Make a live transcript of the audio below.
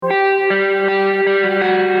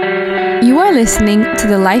You are listening to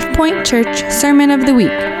the Life Point Church Sermon of the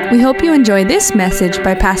Week. We hope you enjoy this message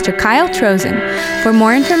by Pastor Kyle Trozen. For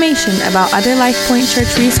more information about other Life Point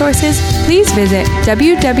Church resources, please visit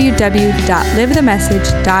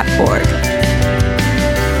www.livethemessage.org.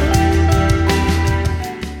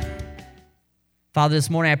 Father,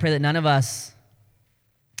 this morning I pray that none of us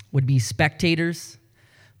would be spectators,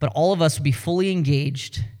 but all of us would be fully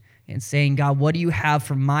engaged in saying, God, what do you have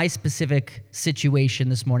for my specific situation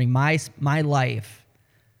this morning, my life?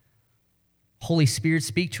 Holy Spirit,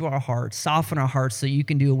 speak to our hearts, soften our hearts so you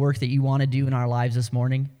can do a work that you want to do in our lives this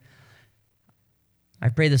morning. I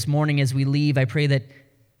pray this morning as we leave, I pray that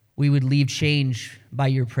we would leave changed by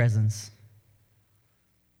your presence.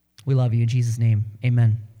 We love you in Jesus' name,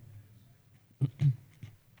 amen. Well,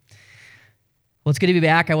 it's good to be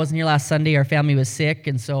back. I wasn't here last Sunday. Our family was sick,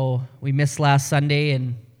 and so we missed last Sunday,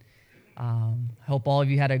 and I hope all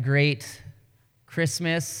of you had a great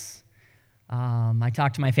Christmas. I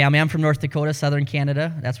talked to my family. I'm from North Dakota, Southern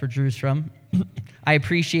Canada. That's where Drew's from. I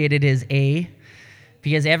appreciated his A,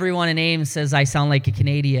 because everyone in Ames says I sound like a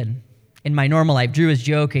Canadian in my normal life. Drew is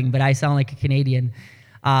joking, but I sound like a Canadian.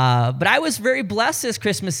 But I was very blessed this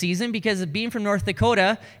Christmas season because of being from North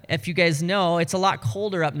Dakota. If you guys know, it's a lot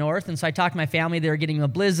colder up north. And so I talked to my family. They were getting a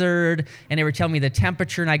blizzard, and they were telling me the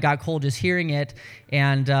temperature, and I got cold just hearing it.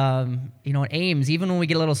 And, in Ames, even when we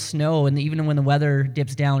get a little snow and even when the weather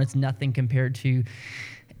dips down, it's nothing compared to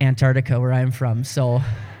Antarctica, where I'm from. So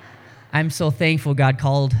I'm so thankful God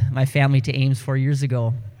called my family to Ames 4 years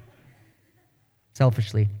ago,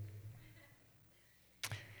 selfishly.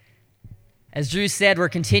 As Drew said, we're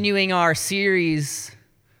continuing our series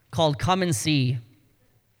called Come and See.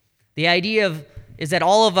 The idea is that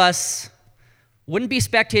all of us wouldn't be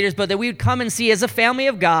spectators, but that we would come and see as a family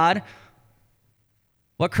of God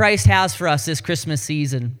what Christ has for us this Christmas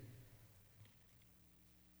season.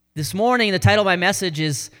 This morning, the title of my message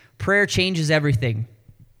is Prayer Changes Everything.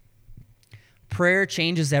 Prayer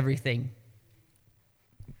changes everything.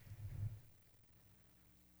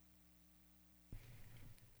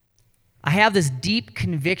 I have this deep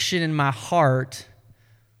conviction in my heart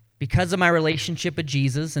because of my relationship with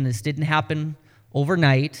Jesus, and this didn't happen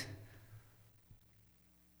overnight.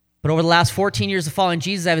 But over the last 14 years of following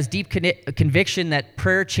Jesus, I have this deep conviction that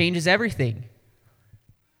prayer changes everything.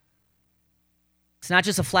 It's not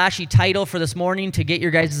just a flashy title for this morning to get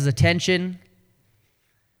your guys' attention,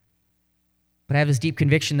 but I have this deep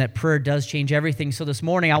conviction that prayer does change everything. So this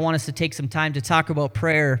morning, I want us to take some time to talk about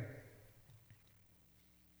prayer.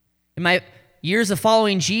 In my years of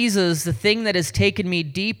following Jesus, the thing that has taken me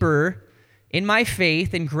deeper in my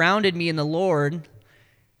faith and grounded me in the Lord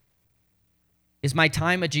is my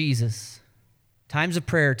time with Jesus, times of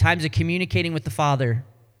prayer, times of communicating with the Father.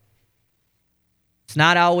 It's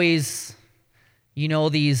not always,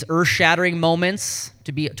 these earth-shattering moments,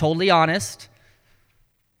 to be totally honest.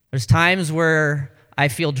 There's times where I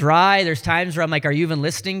feel dry. There's times where I'm like, are you even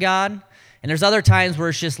listening, God? And there's other times where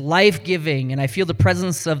it's just life-giving, and I feel the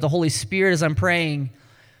presence of the Holy Spirit as I'm praying.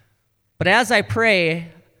 But as I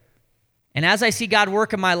pray, and as I see God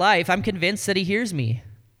work in my life, I'm convinced that He hears me.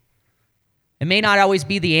 It may not always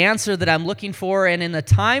be the answer that I'm looking for and in the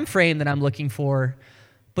time frame that I'm looking for,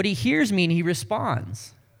 but He hears me and He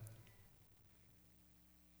responds.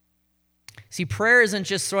 See, prayer isn't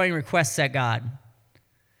just throwing requests at God.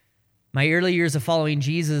 My early years of following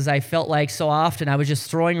Jesus, I felt like so often I was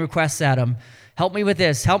just throwing requests at Him. Help me with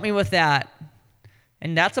this, help me with that.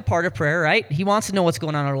 And that's a part of prayer, right? He wants to know what's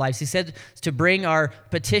going on in our lives. He said to bring our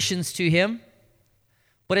petitions to Him.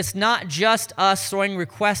 But it's not just us throwing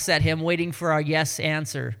requests at Him, waiting for our yes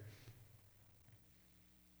answer.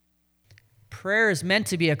 Prayer is meant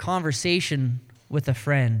to be a conversation with a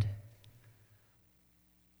friend.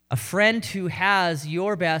 A friend who has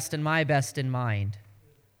your best and my best in mind.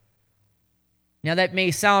 Now, that may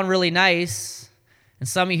sound really nice, and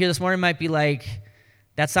some of you here this morning might be like,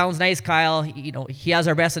 that sounds nice, Kyle. He has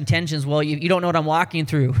our best intentions. Well, you don't know what I'm walking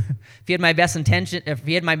through. If he had my best intentions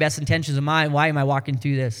in mind, why am I walking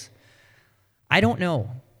through this? I don't know.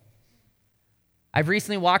 I've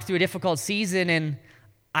recently walked through a difficult season, and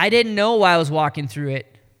I didn't know why I was walking through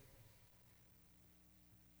it.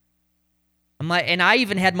 And I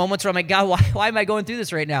even had moments where I'm like, God, why am I going through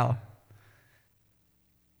this right now?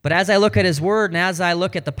 But as I look at His Word and as I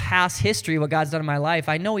look at the past history, what God's done in my life,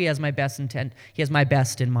 I know He has my best intent. He has my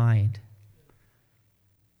best in mind.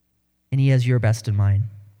 And He has your best in mind.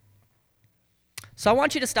 So I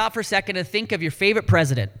want you to stop for a second and think of your favorite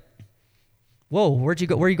president. Whoa, where'd you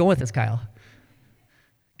go? Where are you going with this, Kyle?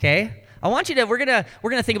 Okay. we're gonna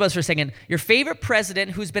think about this for a second. Your favorite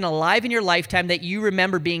president who's been alive in your lifetime that you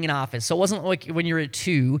remember being in office. So it wasn't like when you were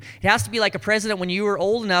 2. It has to be like a president when you were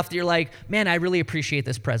old enough that you're like, man, I really appreciate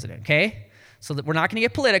this president, okay? So that we're not gonna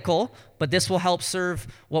get political, but this will help serve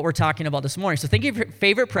what we're talking about this morning. So think of your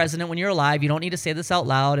favorite president when you're alive. You don't need to say this out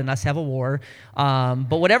loud and us have a war.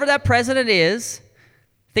 But whatever that president is,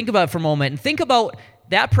 think about it for a moment. And think about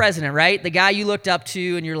that president, right? The guy you looked up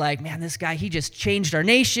to and you're like, man, this guy, he just changed our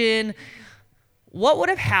nation. What would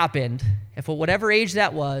have happened if at whatever age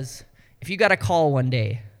that was, if you got a call one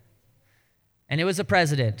day and it was a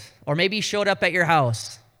president, or maybe he showed up at your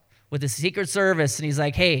house with the Secret Service and he's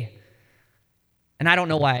like, hey, and I don't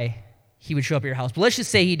know why he would show up at your house, but let's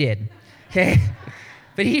just say he did, okay?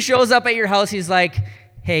 But he shows up at your house, he's like,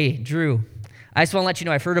 hey, Drew, I just want to let you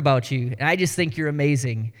know I've heard about you, and I just think you're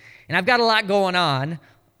amazing. And I've got a lot going on,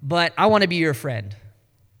 but I want to be your friend.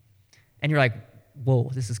 And you're like, whoa,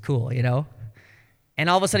 this is cool, you know? And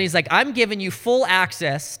all of a sudden he's like, I'm giving you full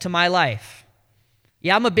access to my life.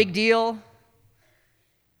 Yeah, I'm a big deal.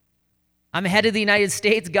 I'm head of the United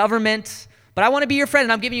States government, but I want to be your friend,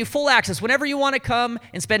 and I'm giving you full access. Whenever you want to come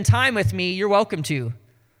and spend time with me, you're welcome to.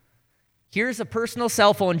 Here's a personal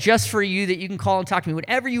cell phone just for you that you can call and talk to me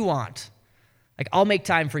whenever you want. Like, I'll make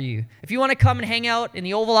time for you. If you want to come and hang out in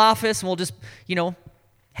the Oval Office and we'll just,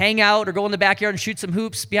 hang out or go in the backyard and shoot some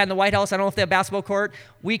hoops behind the White House, I don't know if they have a basketball court,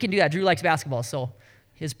 we can do that. Drew likes basketball, so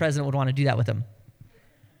his president would want to do that with him.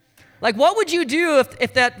 Like, what would you do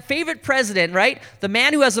if that favorite president, right, the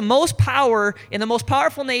man who has the most power in the most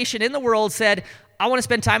powerful nation in the world said, I want to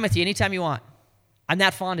spend time with you anytime you want. I'm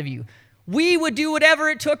that fond of you. We would do whatever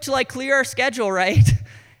it took to, clear our schedule, right?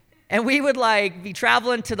 And we would, be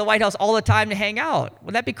traveling to the White House all the time to hang out.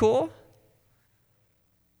 Wouldn't that be cool?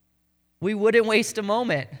 We wouldn't waste a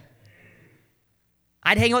moment.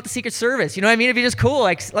 I'd hang out with the Secret Service. You know what I mean? It'd be just cool.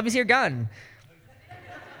 Like, let me see your gun.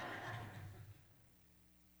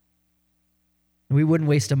 We wouldn't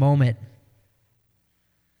waste a moment.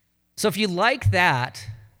 So if you like that,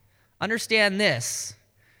 understand this.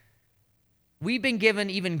 We've been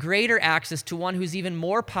given even greater access to one who's even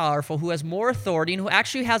more powerful, who has more authority, and who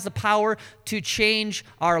actually has the power to change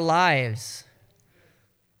our lives.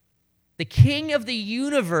 The King of the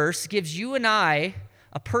universe gives you and I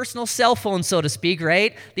a personal cell phone, so to speak,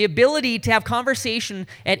 right? The ability to have conversation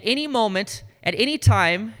at any moment, at any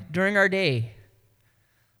time during our day.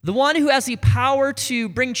 The one who has the power to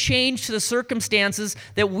bring change to the circumstances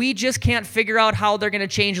that we just can't figure out how they're going to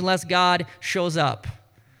change unless God shows up.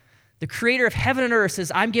 The creator of heaven and earth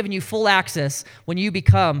says, I'm giving you full access when you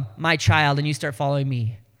become my child and you start following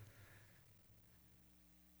me.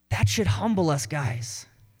 That should humble us, guys.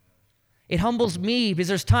 It humbles me because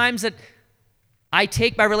there's times that I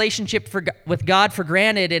take my relationship with God for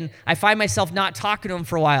granted and I find myself not talking to him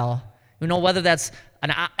for a while. Whether that's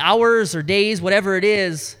hours or days, whatever it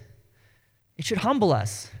is, it should humble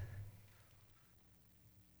us.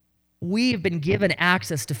 We've been given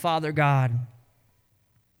access to Father God.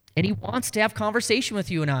 And he wants to have conversation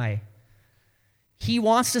with you and I. He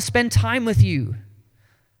wants to spend time with you.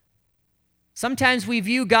 Sometimes we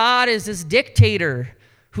view God as this dictator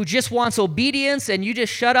who just wants obedience and you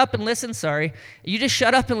just shut up and listen. You just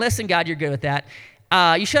shut up and listen, God, you're good with that.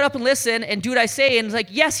 You shut up and listen and do what I say. And it's like,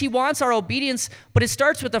 yes, he wants our obedience, but it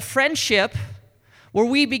starts with a friendship where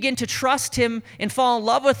we begin to trust him and fall in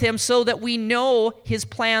love with him so that we know his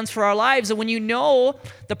plans for our lives. And when you know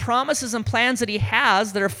the promises and plans that he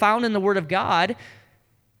has that are found in the Word of God,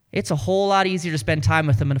 it's a whole lot easier to spend time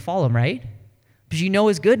with him and to follow him, right? Because you know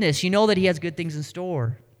his goodness. You know that he has good things in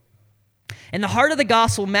store. And the heart of the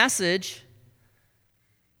gospel message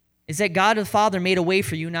is that God the Father made a way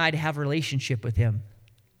for you and I to have a relationship with him.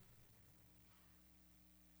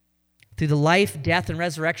 Through the life, death, and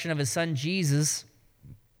resurrection of his son, Jesus,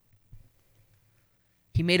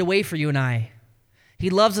 he made a way for you and I. He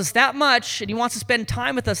loves us that much, and he wants to spend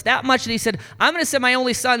time with us that much that he said, I'm going to send my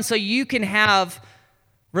only son so you can have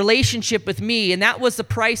relationship with me. And that was the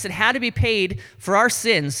price that had to be paid for our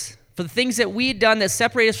sins, for the things that we had done that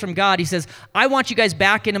separate us from God. He says, I want you guys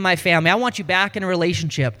back into my family. I want you back in a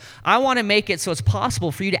relationship. I want to make it so it's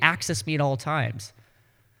possible for you to access me at all times.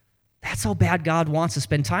 That's how bad God wants to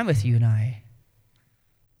spend time with you and I.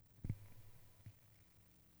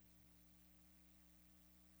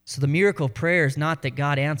 So the miracle of prayer is not that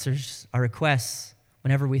God answers our requests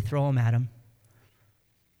whenever we throw them at him.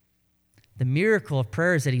 The miracle of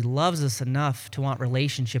prayer is that he loves us enough to want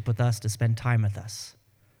relationship with us, to spend time with us.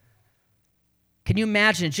 Can you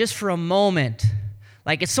imagine it just for a moment?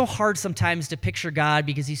 It's so hard sometimes to picture God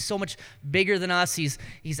because he's so much bigger than us. He's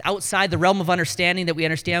outside the realm of understanding that we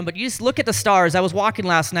understand. But you just look at the stars. I was walking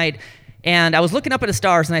last night, And I was looking up at the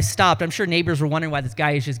stars, and I stopped. I'm sure neighbors were wondering why this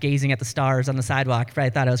guy is just gazing at the stars on the sidewalk.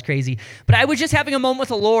 Probably thought I was crazy. But I was just having a moment with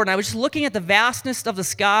the Lord, and I was just looking at the vastness of the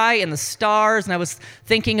sky and the stars, and I was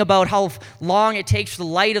thinking about how long it takes for the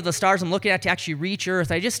light of the stars I'm looking at to actually reach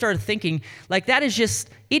Earth. I just started thinking, like, that is just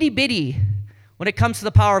itty-bitty when it comes to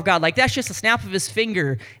the power of God. Like, that's just a snap of his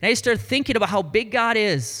finger. And I just started thinking about how big God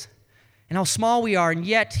is and how small we are, and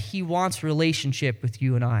yet he wants relationship with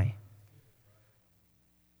you and I.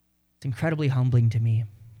 It's incredibly humbling to me.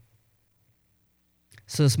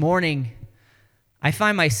 So this morning, I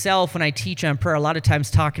find myself, when I teach on prayer, a lot of times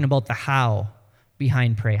talking about the how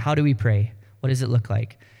behind prayer. How do we pray? What does it look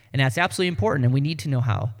like? And that's absolutely important, and we need to know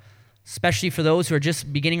how. Especially for those who are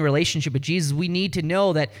just beginning a relationship with Jesus, we need to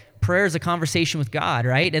know that prayer is a conversation with God,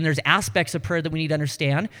 right? And there's aspects of prayer that we need to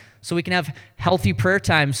understand so we can have healthy prayer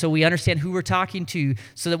time, so we understand who we're talking to,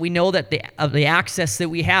 so that we know that the access that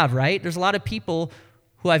we have, right? There's a lot of people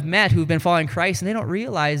who I've met who've been following Christ, and they don't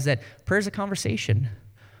realize that prayer is a conversation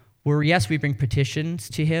where, yes, we bring petitions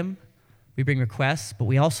to him, we bring requests, but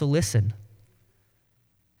we also listen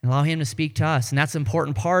and allow him to speak to us. And that's an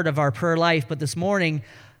important part of our prayer life. But this morning,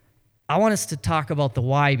 I want us to talk about the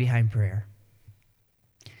why behind prayer.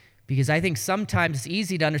 Because I think sometimes it's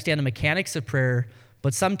easy to understand the mechanics of prayer,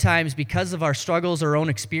 but sometimes because of our struggles, our own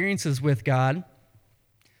experiences with God,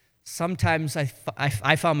 sometimes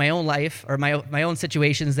I found my own life or my own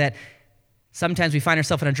situations that sometimes we find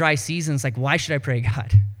ourselves in a dry season. It's like, why should I pray,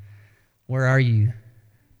 God? Where are you?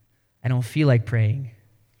 I don't feel like praying.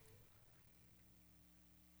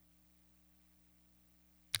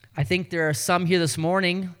 I think there are some here this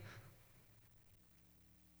morning,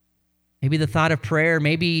 maybe the thought of prayer,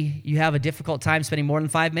 maybe you have a difficult time spending more than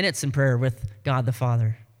 5 minutes in prayer with God the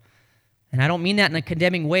Father. And I don't mean that in a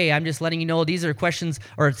condemning way. I'm just letting you know these are questions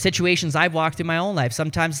or situations I've walked through my own life.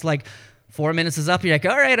 Sometimes it's like 4 minutes is up, and you're like,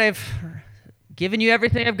 all right, I've given you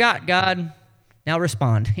everything I've got, God. Now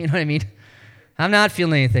respond. You know what I mean? I'm not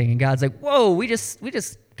feeling anything. And God's like, whoa, we just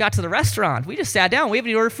got to the restaurant. We just sat down. We haven't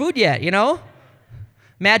even ordered food yet, you know?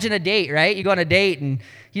 Imagine a date, right? You go on a date, and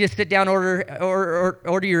you just sit down,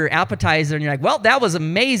 order your appetizer, and you're like, well, that was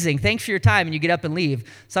amazing. Thanks for your time, and you get up and leave.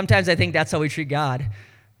 Sometimes I think that's how we treat God.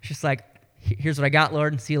 It's just like, here's what I got,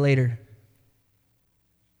 Lord, and see you later.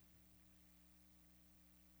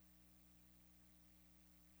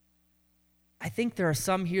 I think there are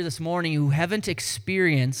some here this morning who haven't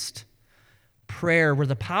experienced prayer where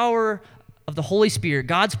the power of the Holy Spirit,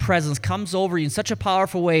 God's presence, comes over you in such a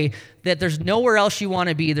powerful way that there's nowhere else you want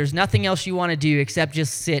to be. There's nothing else you want to do except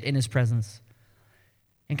just sit in his presence.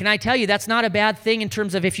 And can I tell you, that's not a bad thing in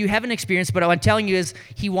terms of if you haven't experienced, but what I'm telling you is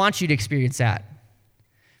he wants you to experience that.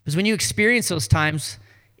 Because when you experience those times,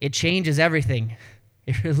 it changes everything.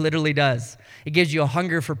 It literally does. It gives you a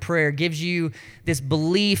hunger for prayer. It gives you this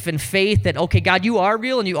belief and faith that, okay, God, you are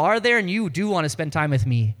real and you are there and you do want to spend time with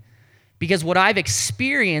me. Because what I've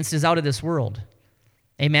experienced is out of this world.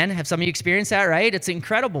 Amen? Have some of you experienced that, right? It's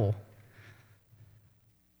incredible.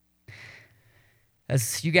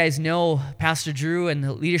 As you guys know, Pastor Drew and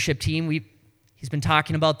the leadership team, he's been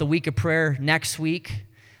talking about the week of prayer next week.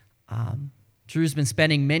 Drew's been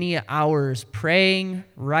spending many hours praying,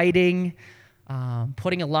 writing,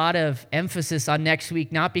 putting a lot of emphasis on next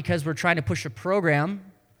week, not because we're trying to push a program,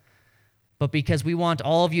 but because we want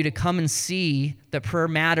all of you to come and see that prayer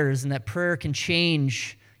matters and that prayer can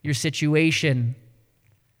change your situation.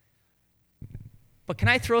 But can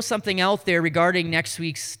I throw something out there regarding next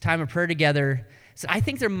week's time of prayer together? So I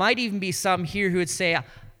think there might even be some here who would say,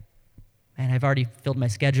 man, I've already filled my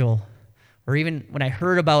schedule. Or even when I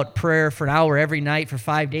heard about prayer for an hour every night for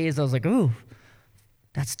 5 days, I was like, ooh,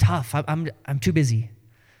 that's tough. I'm too busy.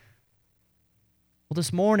 Well,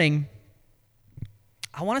 this morning,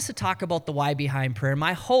 I want us to talk about the why behind prayer.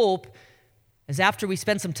 My hope is after we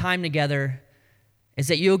spend some time together is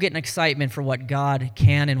that you'll get an excitement for what God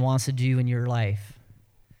can and wants to do in your life.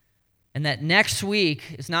 And that next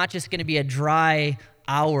week is not just going to be a dry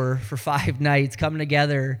hour for 5 nights coming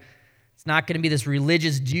together. It's not going to be this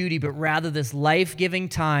religious duty, but rather this life-giving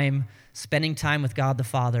time, spending time with God the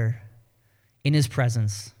Father in his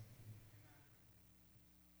presence.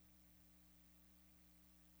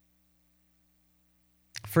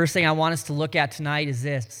 First thing I want us to look at tonight is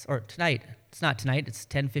this, or tonight, it's not tonight, it's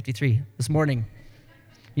 10:53, this morning.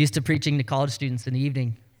 I'm used to preaching to college students in the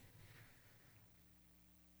evening.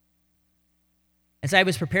 As I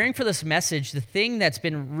was preparing for this message, the thing that's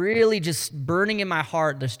been really just burning in my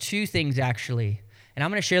heart, there's 2 things actually, and I'm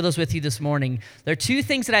going to share those with you this morning. There are 2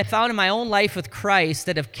 things that I found in my own life with Christ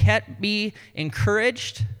that have kept me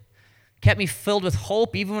encouraged, kept me filled with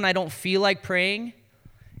hope even when I don't feel like praying,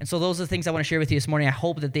 And so those are the things I want to share with you this morning. I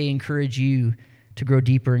hope that they encourage you to grow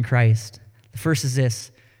deeper in Christ. The first is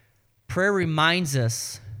this: prayer reminds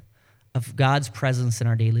us of God's presence in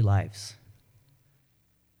our daily lives.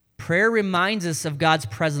 Prayer reminds us of God's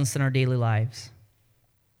presence in our daily lives.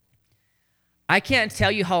 I can't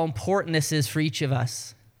tell you how important this is for each of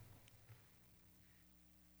us.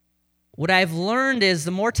 What I've learned is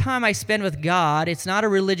the more time I spend with God, it's not a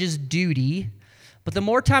religious duty, but the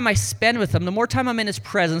more time I spend with Him, the more time I'm in His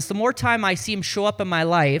presence, the more time I see Him show up in my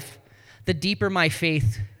life, the deeper my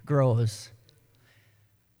faith grows.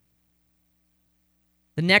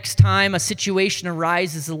 The next time a situation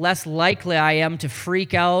arises, the less likely I am to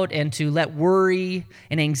freak out and to let worry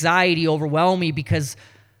and anxiety overwhelm me, because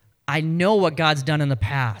I know what God's done in the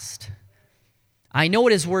past. I know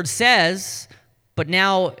what His Word says, but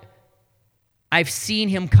now I've seen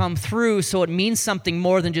Him come through, so it means something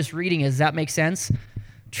more than just reading it. Does that make sense?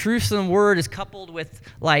 Truth in the Word is coupled with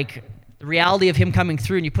the reality of Him coming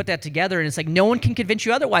through, and you put that together, and it's like no one can convince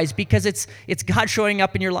you otherwise, because it's God showing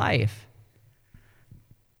up in your life.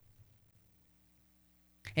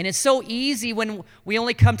 And it's so easy when we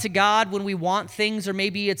only come to God when we want things, or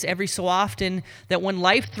maybe it's every so often, that when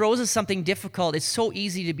life throws us something difficult, it's so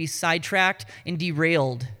easy to be sidetracked and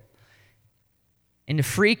derailed, and to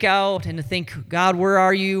freak out and to think, God, where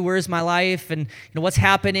are you? Where's my life? And what's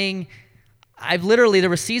happening? There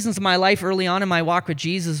were seasons of my life early on in my walk with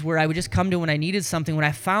Jesus where I would just come to when I needed something. What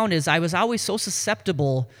I found is I was always so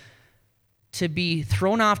susceptible to be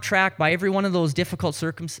thrown off track by every one of those difficult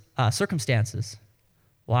circumstances.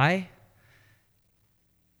 Why?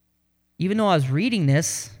 Even though I was reading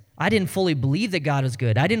this, I didn't fully believe that God was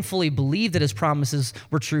good. I didn't fully believe that His promises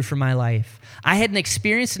were true for my life. I hadn't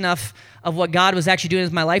experienced enough of what God was actually doing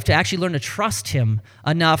in my life to actually learn to trust Him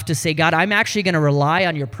enough to say, God, I'm actually going to rely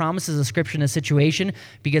on your promises of Scripture in this situation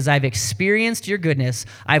because I've experienced your goodness.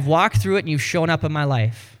 I've walked through it, and you've shown up in my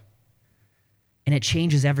life. And it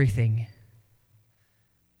changes everything.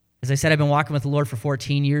 As I said, I've been walking with the Lord for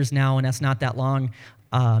 14 years now, and that's not that long.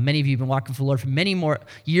 Many of you have been walking with the Lord for many more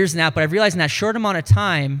years than that, but I've realized in that short amount of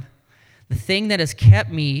time, the thing that has kept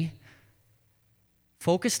me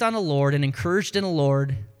focused on the Lord and encouraged in the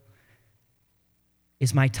Lord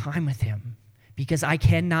is my time with Him, because I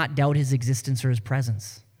cannot doubt His existence or His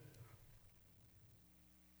presence.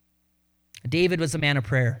 David was a man of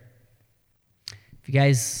prayer. If you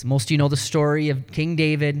guys, most of you know the story of King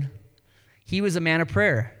David. He was a man of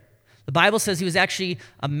prayer. The Bible says he was actually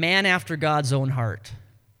a man after God's own heart.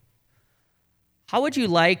 How would you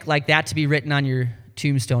like that to be written on your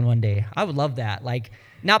tombstone one day? I would love that.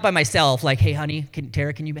 Not by myself, hey, honey,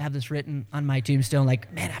 Tara, can you have this written on my tombstone?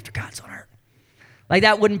 Man after God's own heart.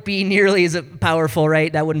 That wouldn't be nearly as powerful,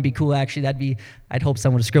 right? That wouldn't be cool, actually. I'd hope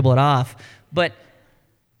someone would scribble it off. But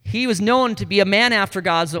he was known to be a man after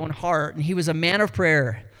God's own heart, and he was a man of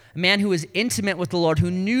prayer, a man who was intimate with the Lord,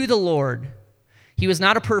 who knew the Lord. He was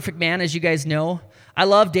not a perfect man, as you guys know. I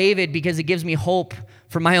love David because it gives me hope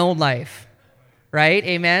for my own life, right?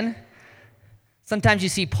 Amen? Sometimes you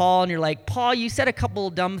see Paul and you're like, Paul, you said a couple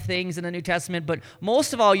of dumb things in the New Testament, but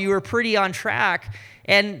most of all, you were pretty on track.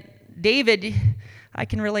 And David, I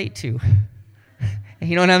can relate to.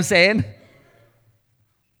 You know what I'm saying?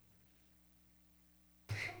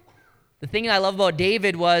 The thing I love about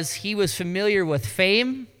David was he was familiar with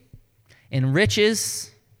fame and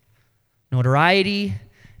riches, notoriety,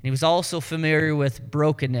 and he was also familiar with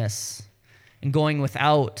brokenness and going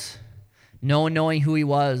without, knowing who he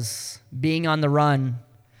was, being on the run,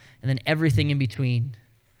 and then everything in between.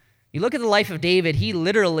 You look at the life of David, he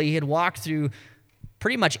literally had walked through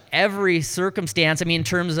pretty much every circumstance. In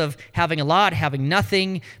terms of having a lot, having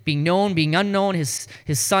nothing, being known, being unknown, his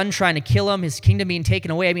son trying to kill him, his kingdom being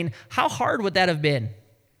taken away. How hard would that have been?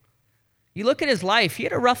 You look at his life, he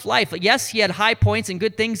had a rough life. Yes, he had high points and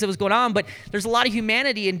good things that was going on, but there's a lot of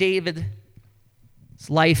humanity in David's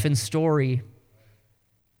life and story.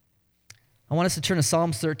 I want us to turn to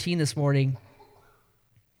Psalms 13 this morning.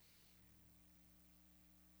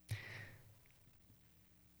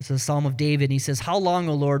 This is a Psalm of David, and he says, "How long,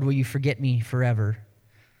 O Lord, will you forget me forever?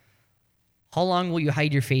 How long will you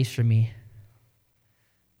hide your face from me?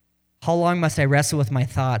 How long must I wrestle with my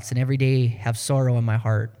thoughts and every day have sorrow in my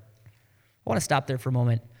heart?" I want to stop there for a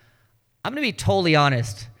moment. I'm going to be totally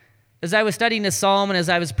honest. As I was studying this psalm and as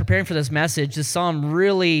I was preparing for this message, this psalm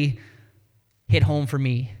really hit home for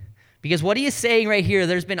me. Because what he is saying right here,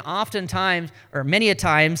 there's been many a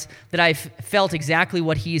times that I've felt exactly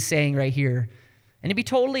what he's saying right here. And to be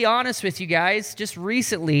totally honest with you guys, just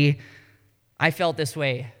recently, I felt this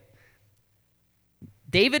way.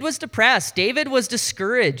 David was depressed. David was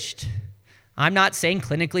discouraged. I'm not saying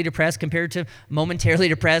clinically depressed compared to momentarily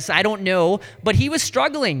depressed. I don't know, but he was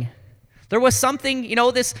struggling. There was something,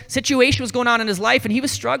 this situation was going on in his life, and he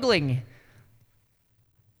was struggling.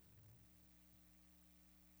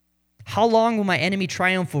 How long will my enemy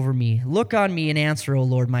triumph over me? Look on me and answer, O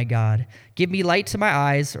Lord my God. Give me light to my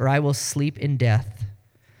eyes, or I will sleep in death.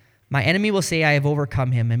 My enemy will say I have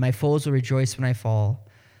overcome him, and my foes will rejoice when I fall.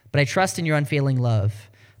 But I trust in your unfailing love.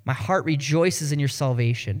 My heart rejoices in your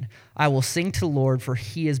salvation. I will sing to the Lord, for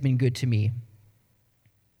he has been good to me.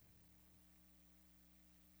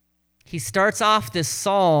 He starts off this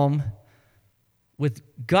psalm with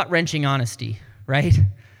gut-wrenching honesty, right?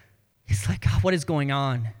 He's like, God, what is going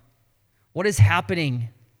on? What is happening?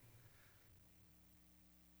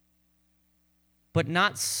 But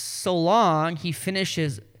not so long, he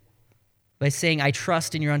finishes by saying, I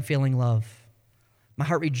trust in your unfailing love. My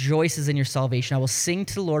heart rejoices in your salvation. I will sing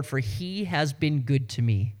to the Lord, for he has been good to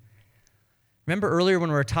me. Remember earlier when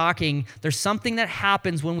we were talking, there's something that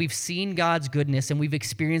happens when we've seen God's goodness and we've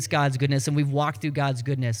experienced God's goodness and we've walked through God's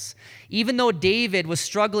goodness. Even though David was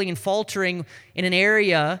struggling and faltering in an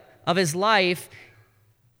area of his life,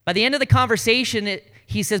 by the end of the conversation,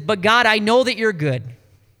 he says, but God, I know that you're good,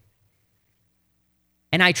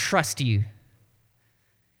 and I trust you.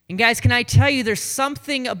 And guys, can I tell you, there's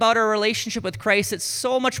something about our relationship with Christ that's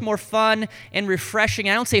so much more fun and refreshing.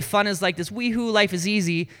 I don't say fun is like this wee-hoo, life is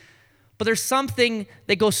easy, but there's something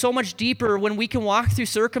that goes so much deeper when we can walk through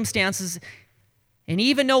circumstances, and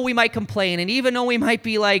even though we might complain, and even though we might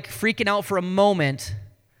be like freaking out for a moment,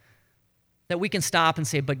 that we can stop and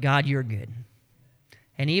say, but God, you're good.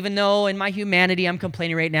 And even though in my humanity I'm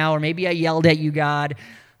complaining right now, or maybe I yelled at you, God,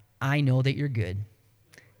 I know that you're good.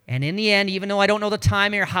 And in the end, even though I don't know the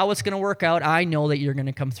timing or how it's going to work out, I know that you're going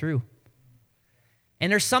to come through.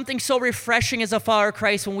 And there's something so refreshing as a follower of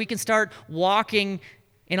Christ when we can start walking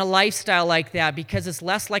in a lifestyle like that, because it's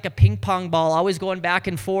less like a ping pong ball, always going back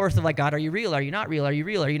and forth of like, God, are you real? Are you not real? Are you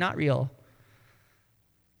real? Are you not real?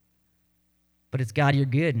 But it's God, you're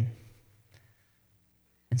good.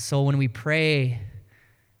 And so when we pray,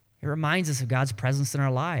 it reminds us of God's presence in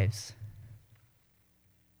our lives.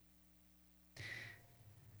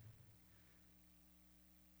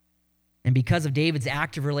 And because of David's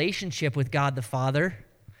active relationship with God the Father,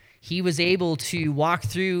 he was able to walk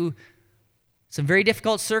through some very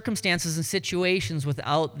difficult circumstances and situations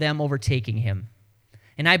without them overtaking him.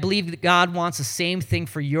 And I believe that God wants the same thing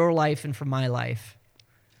for your life and for my life.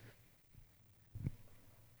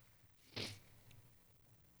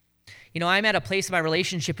 I'm at a place in my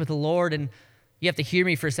relationship with the Lord, and you have to hear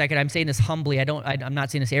me for a second. I'm saying this humbly. I'm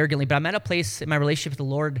not saying this arrogantly, but I'm at a place in my relationship with the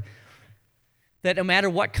Lord that no matter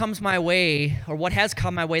what comes my way or what has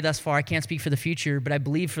come my way thus far, I can't speak for the future, but I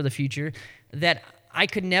believe for the future, that I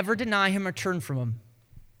could never deny him or turn from him.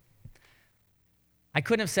 I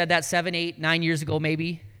couldn't have said that 7, 8, 9 years ago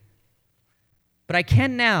maybe, but I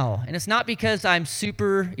can now. And it's not because I'm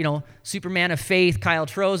Superman of faith, Kyle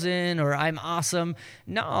Trozen, or I'm awesome.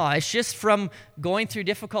 No, it's just from going through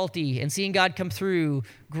difficulty and seeing God come through,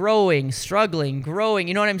 growing, struggling, growing.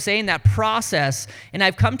 You know what I'm saying? That process. And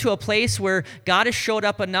I've come to a place where God has showed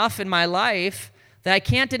up enough in my life that I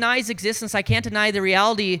can't deny his existence. I can't deny the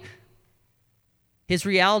reality, his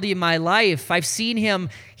reality in my life. I've seen him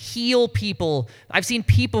heal people. I've seen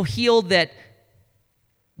people healed that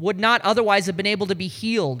would not otherwise have been able to be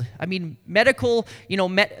healed. I mean,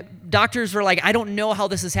 doctors are like, I don't know how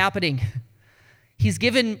this is happening. He's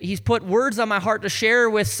put words on my heart to share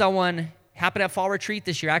with someone. Happened at fall retreat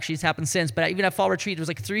this year. Actually, it's happened since, but even at fall retreat, there was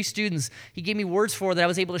like 3 students he gave me words for that I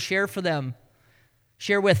was able to share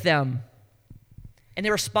with them. And they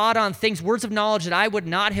were spot on things, words of knowledge that I would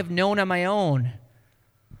not have known on my own.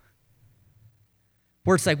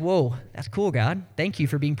 Where it's like, whoa, that's cool, God. Thank you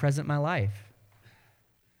for being present in my life.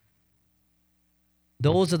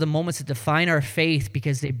 Those are the moments that define our faith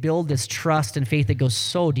because they build this trust and faith that goes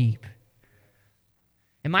so deep.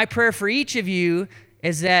 And my prayer for each of you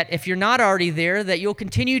is that if you're not already there, that you'll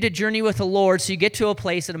continue to journey with the Lord so you get to a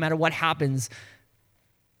place that no matter what happens,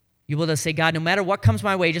 you'll be able to say, God, no matter what comes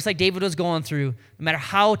my way, just like David was going through, no matter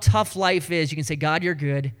how tough life is, you can say, God, you're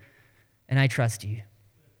good, and I trust you.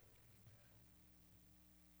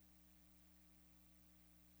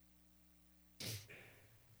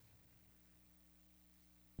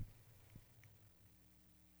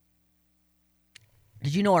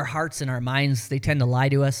 Did you know our hearts and our minds, they tend to lie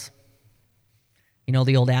to us? You know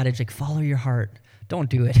the old adage, like, follow your heart. Don't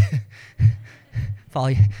do it.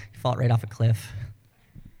 You fall right off a cliff.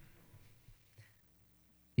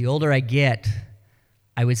 The older I get,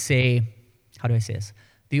 I would say, how do I say this?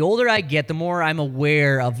 The older I get, the more I'm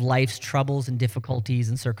aware of life's troubles and difficulties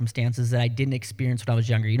and circumstances that I didn't experience when I was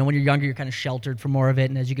younger. You know, when you're younger, you're kind of sheltered from more of it,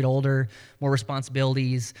 and as you get older, more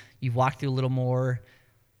responsibilities, you've walked through a little more,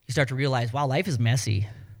 you start to realize, wow, life is messy.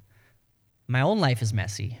 My own life is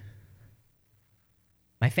messy.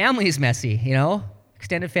 My family is messy, you know?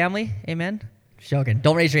 Extended family, amen? Just joking.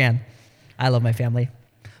 Don't raise your hand. I love my family.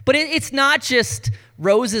 But it's not just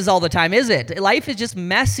roses all the time, is it? Life is just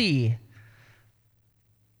messy.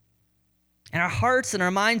 And our hearts and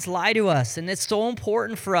our minds lie to us. And it's so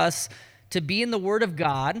important for us to be in the Word of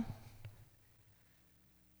God,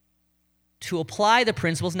 to apply the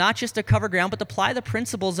principles, not just to cover ground, but to apply the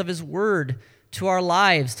principles of His Word to our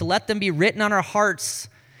lives, to let them be written on our hearts,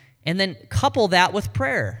 and then couple that with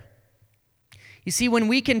prayer. You see, when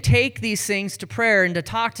we can take these things to prayer and to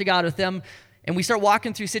talk to God with them, and we start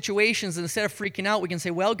walking through situations, and instead of freaking out, we can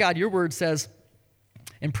say, well, God, your Word says,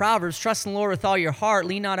 in Proverbs, trust in the Lord with all your heart,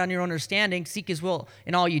 lean not on your own understanding, seek His will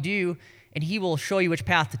in all you do, and He will show you which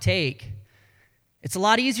path to take. It's a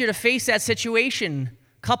lot easier to face that situation,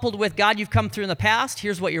 coupled with, God, you've come through in the past,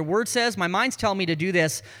 here's what your Word says, my mind's telling me to do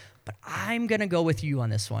this, but I'm going to go with you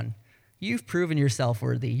on this one. You've proven yourself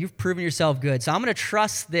worthy. You've proven yourself good, so I'm going to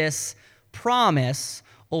trust this promise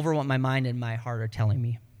over what my mind and my heart are telling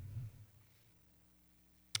me.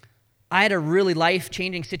 I had a really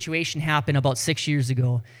life-changing situation happen about 6 years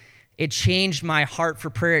ago. It changed my heart for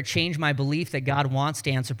prayer. It changed my belief that God wants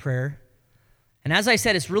to answer prayer. And as I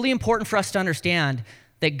said, it's really important for us to understand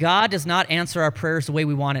that God does not answer our prayers the way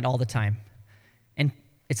we want it all the time. And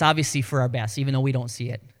it's obviously for our best, even though we don't see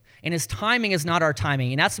it. And His timing is not our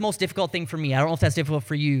timing. And that's the most difficult thing for me. I don't know if that's difficult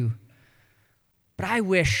for you. But I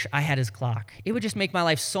wish I had His clock. It would just make my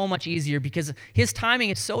life so much easier because His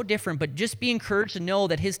timing is so different, but just be encouraged to know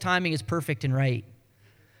that His timing is perfect and right.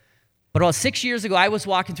 But about 6 years ago, I was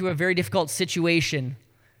walking through a very difficult situation.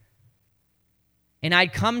 And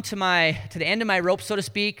I'd come to the end of my rope, so to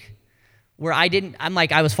speak, where I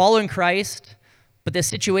was following Christ, but the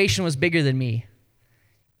situation was bigger than me.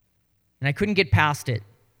 And I couldn't get past it.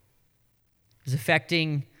 It was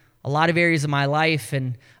affecting a lot of areas of my life,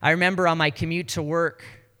 and I remember on my commute to work,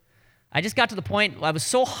 I just got to the point I was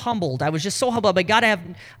so humbled. I was just so humbled. I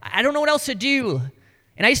don't know what else to do.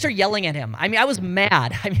 And I started yelling at Him. I was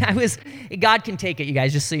mad. God can take it, you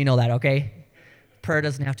guys, just so you know that, okay? Prayer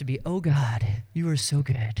doesn't have to be, oh God, you are so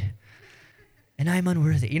good, and I'm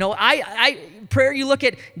unworthy. You know, prayer, you look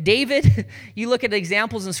at David, you look at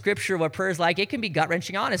examples in Scripture of what prayer is like, it can be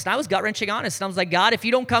gut-wrenching honest. And I was gut-wrenching honest, and I was like, God, if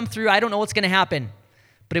you don't come through, I don't know what's going to happen.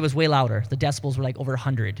 But it was way louder. The decibels were like over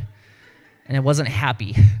 100. And I wasn't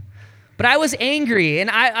happy. But I was angry, and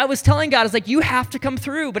I was telling God, I was like, you have to come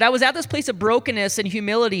through. But I was at this place of brokenness and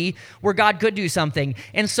humility where God could do something.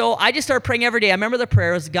 And so I just started praying every day. I remember the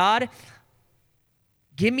prayer was, God,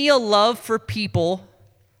 give me a love for people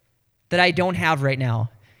that I don't have right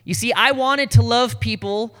now. You see, I wanted to love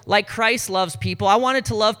people like Christ loves people. I wanted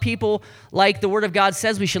to love people like the Word of God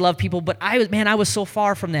says we should love people. But I was so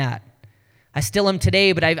far from that. I still am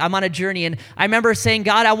today, but I'm on a journey. And I remember saying,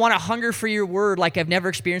 God, I want to hunger for your Word like I've never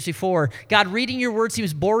experienced before. God, reading your Word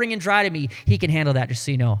seems boring and dry to me. He can handle that, just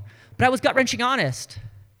so you know. But I was gut-wrenching honest.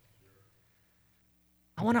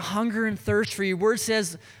 I want to hunger and thirst for your Word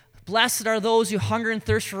says, blessed are those who hunger and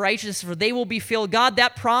thirst for righteousness, for they will be filled. God,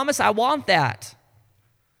 that promise, I want that.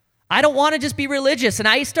 I don't want to just be religious. And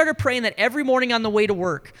I started praying that every morning on the way to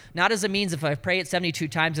work, not as a means if I pray it 72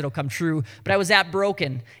 times, it'll come true, but I was that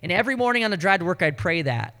broken. And every morning on the drive to work, I'd pray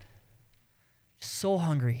that. So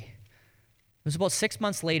hungry. It was about 6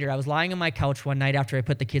 months later. I was lying on my couch one night after I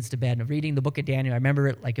put the kids to bed and reading the book of Daniel. I remember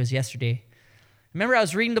it like it was yesterday. I remember I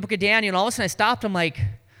was reading the book of Daniel, and all of a sudden I stopped. I'm like,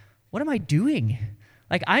 what am I doing?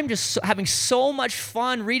 Like, I'm just having so much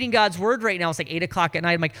fun reading God's Word right now. It's like 8 o'clock at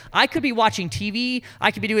night. I'm like, I could be watching TV.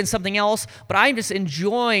 I could be doing something else, but I'm just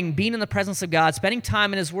enjoying being in the presence of God, spending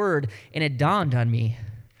time in His Word. And it dawned on me,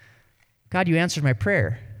 God, you answered my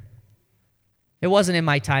prayer. It wasn't in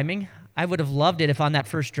my timing. I would have loved it if on that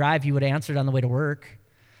first drive you would have answered on the way to work.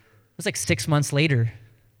 It was like 6 months later.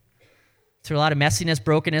 Through a lot of messiness,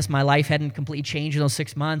 brokenness, my life hadn't completely changed in those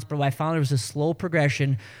 6 months, but I found there was a slow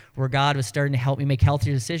progression where God was starting to help me make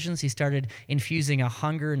healthier decisions. He started infusing a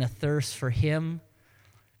hunger and a thirst for Him.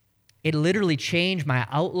 It literally changed my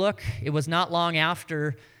outlook. It was not long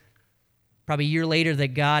after, probably a year later,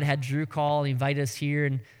 that God had Drew call and invited us here.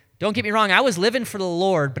 And don't get me wrong, I was living for the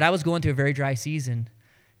Lord, but I was going through a very dry season.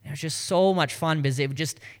 And it was just so much fun because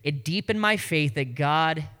it deepened my faith that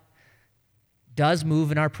God does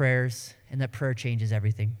move in our prayers and that prayer changes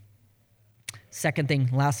everything.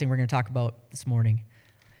 Last thing we're going to talk about this morning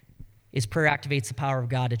is prayer activates the power of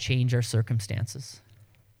God to change our circumstances.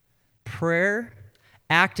 prayer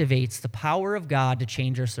activates the power of God to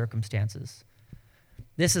change our circumstances.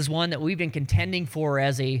 This is one that we've been contending for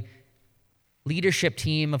as a leadership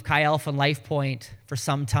team of Chi Alpha and Life Point for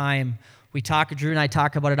some time. Drew and I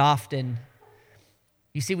talk about it often.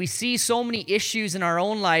 You see, we see so many issues in our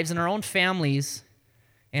own lives, in our own families,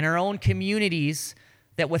 in our own communities,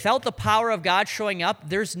 that without the power of God showing up,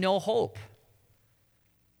 there's no hope.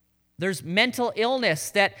 There's mental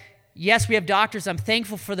illness that, yes, we have doctors, I'm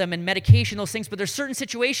thankful for them, and medication, those things, but there's certain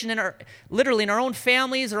situations literally in our own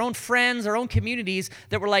families, our own friends, our own communities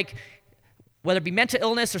that we're like, whether it be mental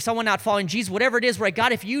illness or someone not following Jesus, whatever it is, we're like,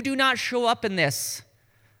 God, if you do not show up in this,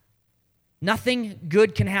 nothing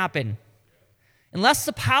good can happen. Unless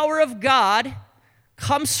the power of God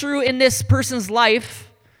comes through in this person's life,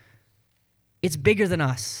 it's bigger than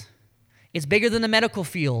us. It's bigger than the medical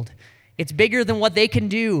field. It's bigger than what they can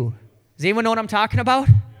do. Does anyone know what I'm talking about?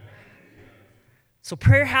 So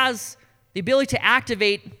prayer has the ability to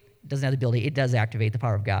activate, it doesn't have the ability, it does activate the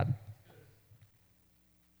power of God.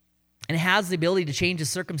 And it has the ability to change the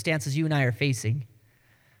circumstances you and I are facing.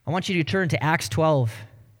 I want you to turn to Acts 12.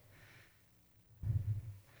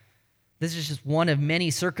 This is just one of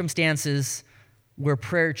many circumstances where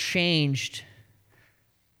prayer changed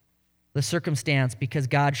the circumstance because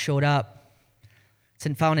God showed up. It's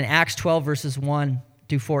found in Acts 12, verses 1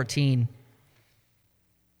 through 14.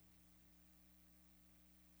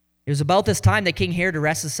 It was about this time that King Herod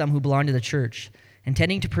arrested some who belonged to the church,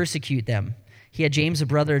 intending to persecute them. He had James, the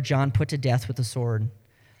brother of John, put to death with a sword.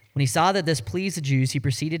 When he saw that this pleased the Jews, he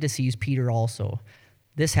proceeded to seize Peter also.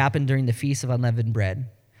 This happened during the Feast of Unleavened Bread.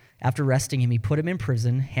 After arresting him, he put him in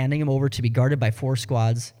prison, handing him over to be guarded by 4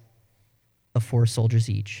 squads of 4 soldiers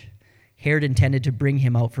each. Herod intended to bring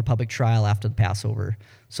him out for public trial after the Passover.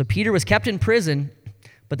 So Peter was kept in prison,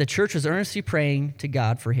 but the church was earnestly praying to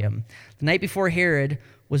God for him. The night before Herod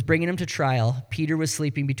was bringing him to trial, Peter was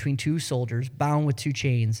sleeping between 2 soldiers, bound with 2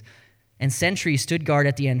 chains, and sentries stood guard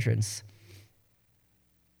at the entrance.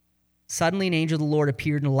 Suddenly an angel of the Lord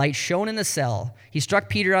appeared, and a light shone in the cell. He struck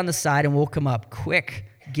Peter on the side and woke him up. "Quick,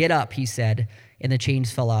 get up," he said, and the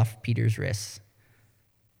chains fell off Peter's wrists.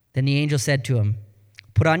 Then the angel said to him,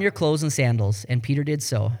 "Put on your clothes and sandals," and Peter did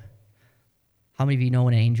so. How many of you know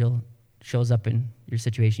when an angel shows up in your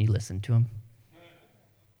situation, you listen to him?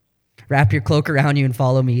 "Wrap your cloak around you and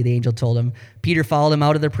follow me," the angel told him. Peter followed him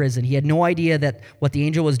out of the prison. He had no idea that what the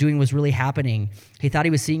angel was doing was really happening. He thought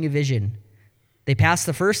he was seeing a vision. They passed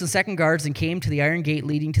the first and second guards and came to the iron gate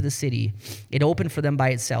leading to the city. It opened for them by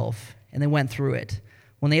itself, and they went through it.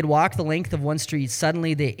 When they had walked the length of one street,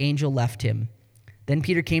 suddenly the angel left him. Then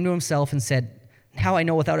Peter came to himself and said, "Now I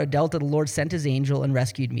know without a doubt that the Lord sent his angel and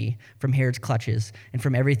rescued me from Herod's clutches and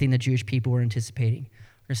from everything the Jewish people were anticipating."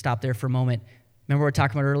 We're going to stop there for a moment. Remember what we were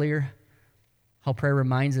talking about earlier? How prayer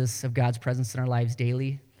reminds us of God's presence in our lives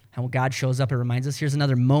daily. How when God shows up, it reminds us. Here's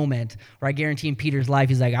another moment where I guarantee in Peter's life,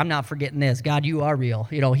 he's like, "I'm not forgetting this. God, you are real."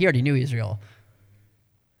 He already knew he was real.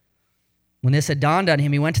 When this had dawned on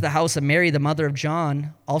him, he went to the house of Mary, the mother of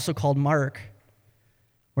John, also called Mark,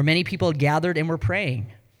 where many people had gathered and were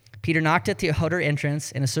praying. Peter knocked at the outer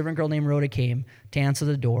entrance, and a servant girl named Rhoda came to answer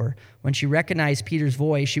the door. When she recognized Peter's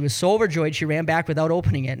voice, she was so overjoyed she ran back without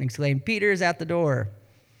opening it and exclaimed, "Peter's at the door."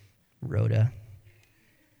 Rhoda.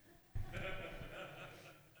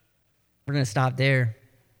 We're going to stop there.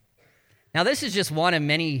 Now, this is just one of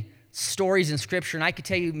many stories in Scripture, and I could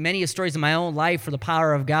tell you many stories in my own life where the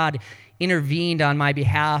power of God intervened on my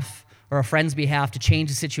behalf or a friend's behalf to change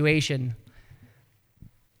the situation.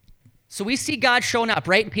 So we see God showing up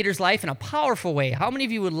right in Peter's life in a powerful way. How many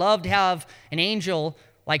of you would love to have an angel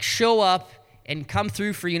like show up and come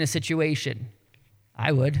through for you in a situation?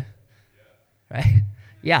 I would. Right?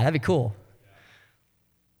 Yeah, that'd be cool.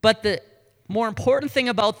 But the more important thing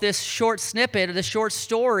about this short snippet or this short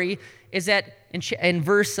story is that in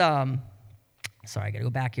verse, sorry, I got to go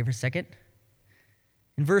back here for a second.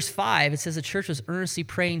 In verse 5, it says the church was earnestly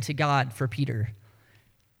praying to God for Peter.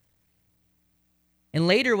 And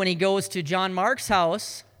later when he goes to John Mark's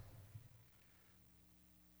house,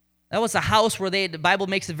 that was the house where the Bible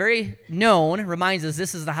makes it very known, reminds us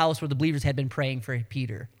this is the house where the believers had been praying for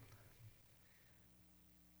Peter.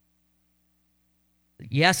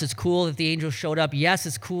 Yes, it's cool that the angel showed up. Yes,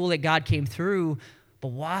 it's cool that God came through, but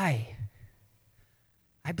why?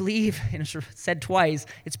 I believe, and it's said twice,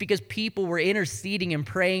 it's because people were interceding and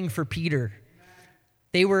praying for Peter.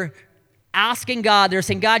 They were asking God, they're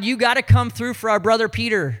saying, "God, you got to come through for our brother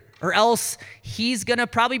Peter, or else he's going to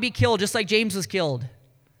probably be killed just like James was killed."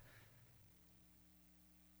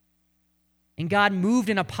 And God moved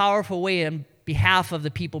in a powerful way on behalf of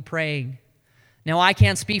the people praying. Now, I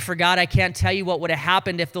can't speak for God. I can't tell you what would have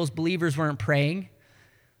happened if those believers weren't praying.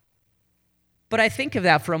 But I think of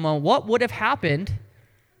that for a moment. What would have happened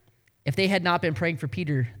if they had not been praying for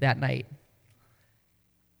Peter that night?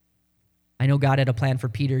 I know God had a plan for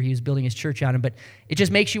Peter. He was building his church on him, but it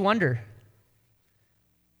just makes you wonder.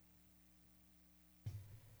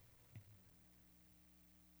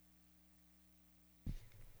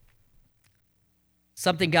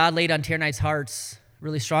 Something God laid on Tara and I's hearts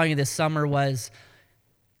really strongly this summer was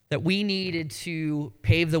that we needed to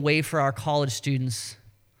pave the way for our college students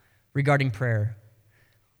regarding prayer.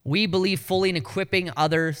 We believe fully in equipping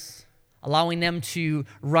others, allowing them to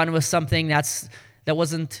run with something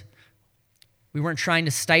we weren't trying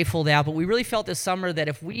to stifle that, but we really felt this summer that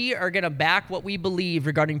if we are going to back what we believe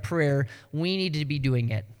regarding prayer, we need to be doing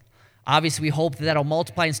it. Obviously, we hope that that'll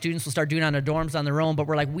multiply and students will start doing it on their dorms on their own, but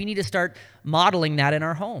we're like, we need to start modeling that in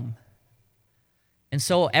our home. And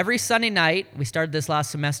so every Sunday night, we started this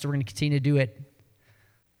last semester, we're going to continue to do it.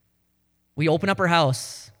 We open up our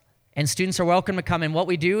house, and students are welcome to come. And what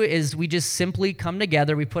we do is we just simply come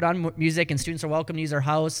together, we put on music, and students are welcome to use our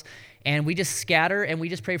house, and we just scatter, and we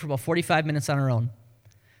just pray for about 45 minutes on our own.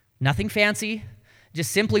 Nothing fancy.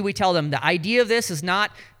 Just simply we tell them the idea of this is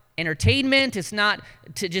not entertainment. It's not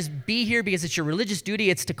to just be here because it's your religious duty.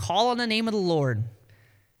 It's to call on the name of the Lord,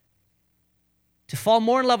 to fall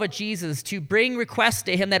more in love with Jesus, to bring requests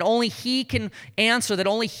to him that only he can answer, that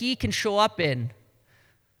only he can show up in.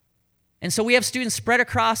 And so we have students spread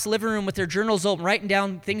across the living room with their journals open, writing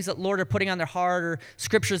down things that Lord are putting on their heart, or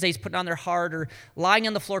scriptures that he's putting on their heart, or lying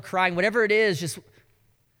on the floor crying, whatever it is. Just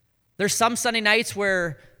there's some Sunday nights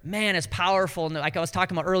where, man, it's powerful. And like I was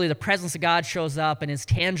talking about earlier, the presence of God shows up and it's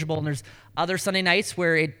tangible. And there's other Sunday nights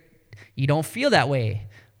where you don't feel that way,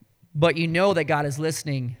 but you know that God is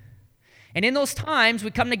listening. And in those times,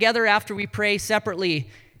 we come together after we pray separately,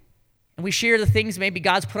 and we share the things maybe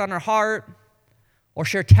God's put on our heart, or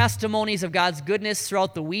share testimonies of God's goodness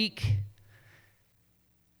throughout the week.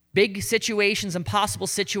 Big situations, impossible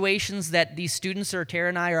situations that these students or Tara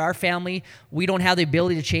and I or our family, we don't have the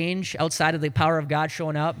ability to change outside of the power of God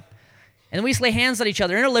showing up. And then we just lay hands on each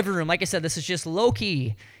other in our living room. Like I said, this is just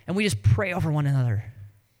low-key, and we just pray over one another.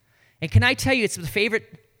 And can I tell you, it's the favorite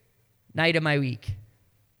night of my week.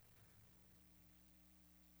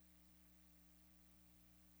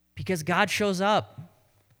 Because God shows up.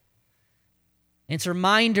 And it's a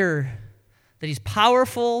reminder that he's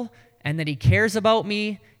powerful and that he cares about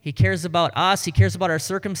me. He cares about us. He cares about our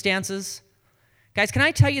circumstances. Guys, can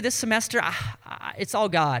I tell you this semester, it's all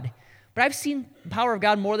God. But I've seen the power of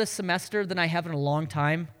God more this semester than I have in a long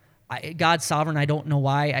time. God's sovereign. I don't know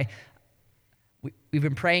why. We've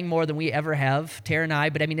been praying more than we ever have, Tara and I,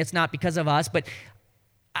 but I mean, it's not because of us. But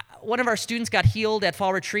one of our students got healed at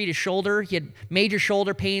fall retreat, his shoulder. He had major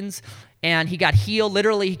shoulder pains, and he got healed.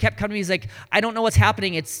 Literally, he kept coming to me. He's like, I don't know what's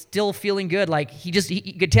happening. It's still feeling good. Like, he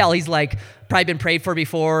could tell. He's like, probably been prayed for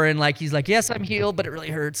before, and like, he's like, yes, I'm healed, but it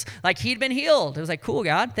really hurts. Like, he'd been healed. It was like, cool,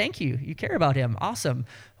 God, thank you. You care about him. Awesome.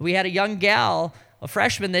 We had a young gal, a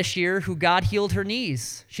freshman this year, who God healed her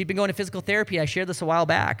knees. She'd been going to physical therapy. I shared this a while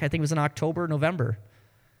back. I think it was in October, November.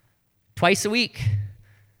 Twice a week.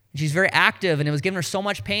 She's very active, and it was giving her so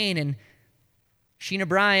much pain. And Sheena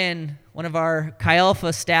Bryan, one of our Chi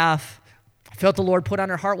Alpha staff, felt the Lord put on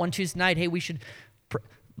her heart one Tuesday night, hey, we should,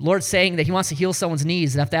 Lord's saying that he wants to heal someone's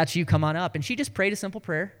knees, and if that's you, come on up. And she just prayed a simple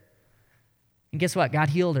prayer. And guess what? God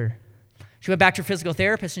healed her. She went back to her physical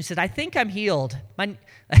therapist, and she said, I think I'm healed. My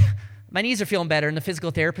knees are feeling better. And the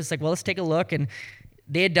physical therapist's like, well, let's take a look. And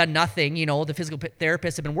they had done nothing. You know, the physical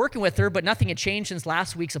therapist had been working with her, but nothing had changed since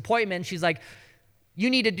last week's appointment. She's like, you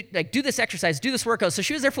need to do this exercise, do this workout. So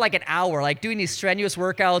she was there for like an hour, like doing these strenuous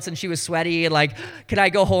workouts, and she was sweaty and like, can I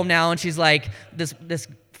go home now? And she's like, this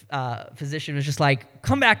physician was just like,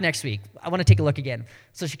 come back next week. I want to take a look again.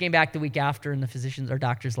 So she came back the week after, and the physicians or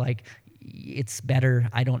doctor's like, it's better.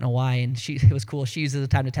 I don't know why. And it was cool. She uses the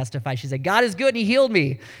time to testify. She said, God is good and he healed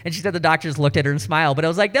me. And she said the doctors looked at her and smiled. But I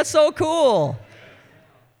was like, that's so cool.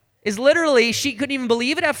 Is literally, she couldn't even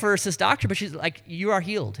believe it at first, this doctor, but she's like, you are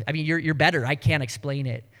healed. I mean, you're better. I can't explain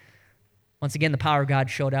it. Once again, the power of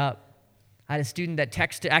God showed up. I had a student that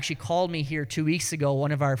actually called me here 2 weeks ago,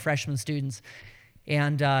 one of our freshman students,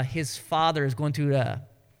 and his father is going through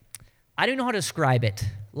I don't know how to describe it,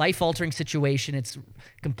 life-altering situation. It's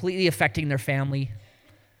completely affecting their family.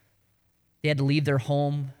 They had to leave their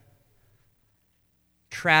home.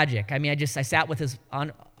 Tragic. I mean, I sat with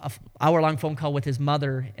on an hour-long phone call with his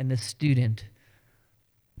mother and this student,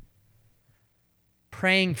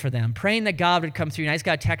 praying for them, praying that God would come through. And I just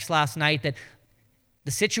got a text last night that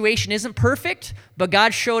The situation isn't perfect, but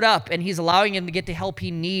God showed up, and he's allowing him to get the help he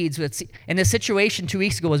needs. And the situation 2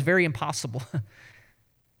 weeks ago was very impossible.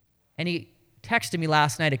 And he texted me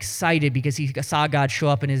last night excited because he saw God show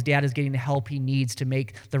up, and his dad is getting the help he needs to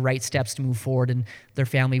make the right steps to move forward, and their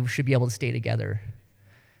family should be able to stay together.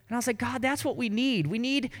 And I was like, God, that's what we need. We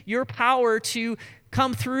need your power to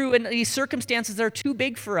come through in these circumstances that are too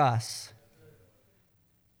big for us.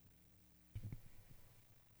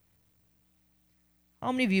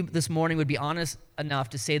 How many of you this morning would be honest enough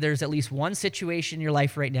to say there's at least one situation in your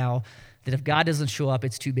life right now that if God doesn't show up,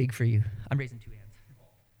 it's too big for you? I'm raising 2 hands.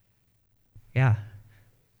 Yeah.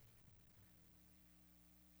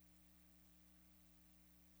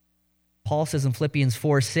 Paul says in Philippians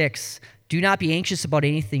 4:6, do not be anxious about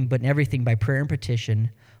anything, but in everything by prayer and petition,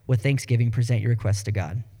 with thanksgiving, present your requests to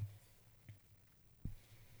God.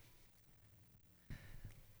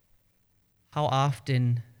 How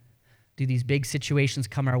often do these big situations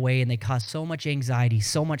come our way and they cause so much anxiety,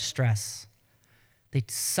 so much stress? They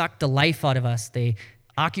suck the life out of us. They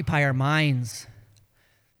occupy our minds.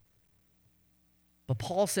 But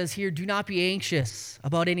Paul says here, do not be anxious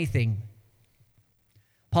about anything.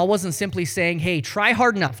 Paul wasn't simply saying, hey, try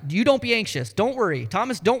hard enough. You don't be anxious. Don't worry.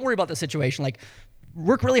 Thomas, don't worry about the situation. Like,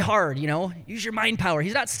 work really hard, use your mind power.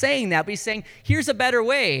 He's not saying that, but he's saying, here's a better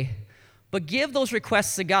way. But give those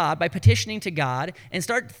requests to God by petitioning to God and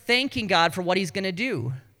start thanking God for what he's going to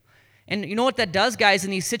do. And you know what that does, guys,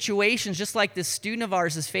 in these situations, just like this student of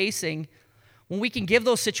ours is facing, when we can give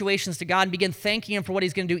those situations to God and begin thanking him for what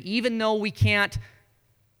he's going to do, even though we can't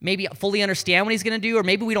maybe fully understand what he's going to do, or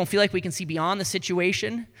maybe we don't feel like we can see beyond the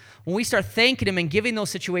situation, when we start thanking him and giving those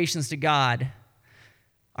situations to God,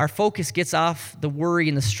 our focus gets off the worry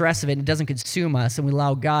and the stress of it, and it doesn't consume us, and we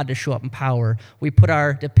allow God to show up in power. We put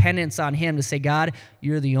our dependence on him to say, God,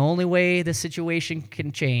 you're the only way the situation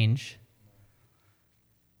can change.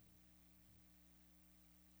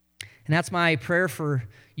 And that's my prayer for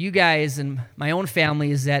you guys and my own family,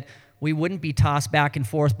 is that we wouldn't be tossed back and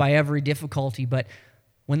forth by every difficulty, but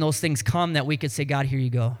when those things come, that we could say, God, here you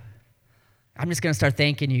go. I'm just going to start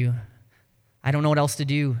thanking you. I don't know what else to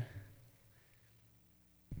do.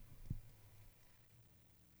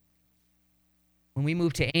 When we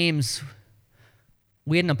moved to Ames,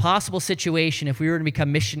 we had an impossible situation if we were to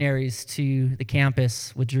become missionaries to the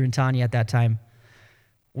campus with Drew and Tanya at that time.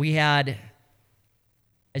 We had,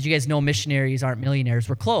 as you guys know, missionaries aren't millionaires.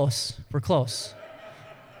 We're close. But,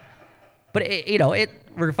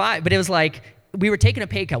 we're fine. But it was like, we were taking a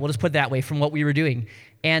pay cut, we'll just put it that way, from what we were doing.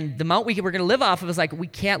 And the amount we were going to live off of was like, we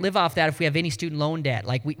can't live off that if we have any student loan debt.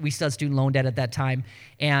 Like, we still had student loan debt at that time.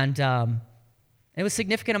 And it was a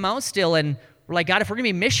significant amount still. And we're like, God, if we're going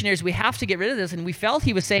to be missionaries, we have to get rid of this. And we felt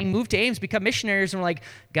he was saying, move to Ames, become missionaries. And we're like,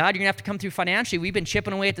 God, you're going to have to come through financially. We've been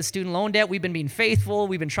chipping away at the student loan debt. We've been being faithful.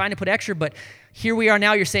 We've been trying to put extra. But here we are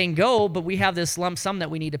now. You're saying go, but we have this lump sum that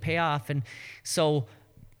we need to pay off. And so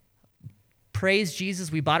praise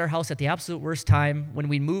Jesus, we bought our house at the absolute worst time. When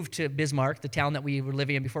we moved to Bismarck, the town that we were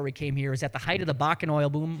living in before we came here, it was at the height of the Bakken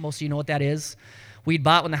oil boom. Most of you know what that is. We'd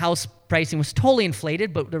bought when the house pricing was totally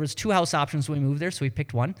inflated, but there was 2 house options when we moved there, so we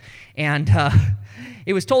picked one. And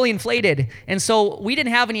it was totally inflated. And so we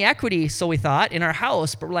didn't have any equity, so we thought, in our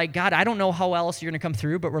house. But we're like, God, I don't know how else you're going to come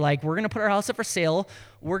through, but we're like, we're going to put our house up for sale.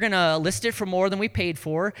 We're going to list it for more than we paid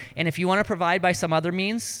for. And if you want to provide by some other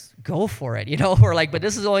means, go for it. We're like, but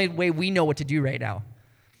this is the only way we know what to do right now.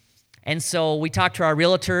 And so we talked to our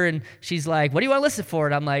realtor, and she's like, what do you want to list it for?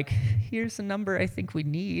 And I'm like, here's the number I think we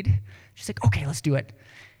need. She's like, okay, let's do it.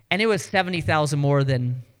 And it was $70,000 more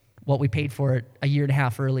than what we paid for it a year and a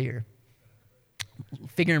half earlier,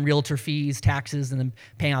 figuring realtor fees, taxes, and then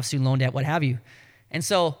paying off student loan debt, what have you. And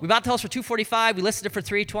so we bought the house for $245. We listed it for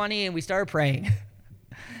 $320, and we started praying.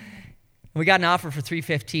 We got an offer for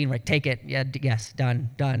 $315. We're like, take it. Yeah, yes,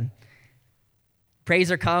 done.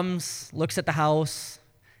 Appraiser comes, looks at the house.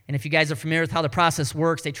 And if you guys are familiar with how the process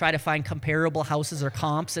works, they try to find comparable houses or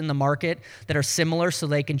comps in the market that are similar so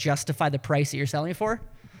they can justify the price that you're selling for.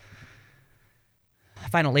 I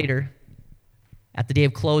find out later, at the day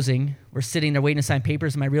of closing, we're sitting there waiting to sign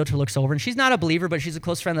papers, and my realtor looks over, and she's not a believer, but she's a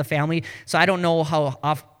close friend of the family, so I don't know how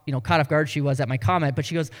caught off guard she was at my comment, but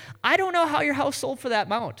she goes, I don't know how your house sold for that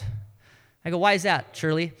amount. I go, why is that,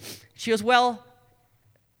 Shirley? She goes, well,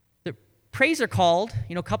 appraiser called,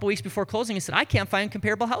 a couple weeks before closing and said, I can't find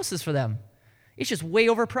comparable houses for them. It's just way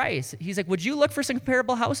overpriced. He's like, would you look for some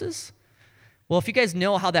comparable houses? Well, if you guys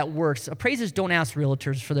know how that works, appraisers don't ask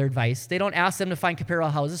realtors for their advice. They don't ask them to find comparable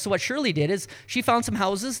houses. So what Shirley did is she found some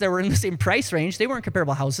houses that were in the same price range. They weren't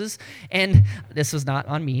comparable houses. And this was not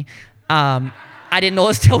on me. I didn't know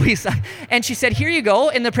this till we saw. And she said, here you go.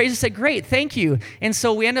 And the appraiser said, great, thank you. And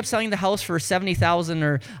so we ended up selling the house for $70,000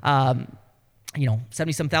 or,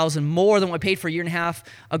 $70-some thousand more than what we paid for a year and a half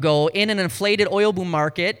ago in an inflated oil boom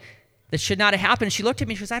market that should not have happened. She looked at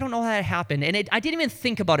me and she goes, I don't know how that happened. And I didn't even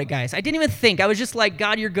think about it, guys. I didn't even think. I was just like,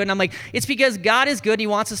 God, you're good. And I'm like, it's because God is good and he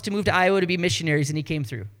wants us to move to Iowa to be missionaries, and he came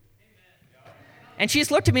through. And she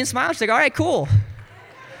just looked at me and smiled. She's like, all right, cool.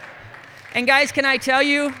 And guys, can I tell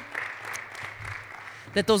you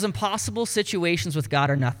that those impossible situations with God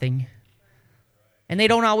are nothing? And they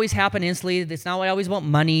don't always happen instantly. It's not always about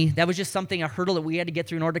money. That was just something, a hurdle that we had to get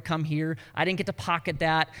through in order to come here. I didn't get to pocket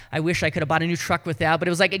that. I wish I could have bought a new truck with that. But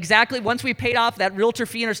it was like exactly once we paid off that realtor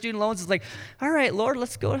fee and our student loans, it's like, all right, Lord,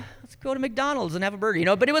 let's go to McDonald's and have a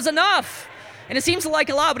burger, But it was enough. And it seems like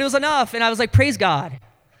a lot, but it was enough. And I was like, praise God.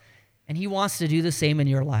 And he wants to do the same in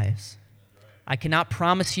your lives. I cannot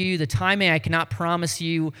promise you the timing. I cannot promise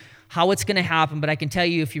you how it's going to happen, but I can tell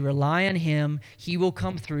you if you rely on him, he will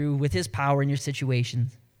come through with his power in your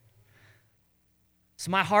situations. So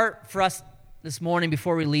my heart for us this morning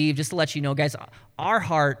before we leave, just to let you know, guys, our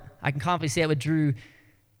heart, I can confidently say it with Drew,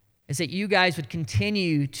 is that you guys would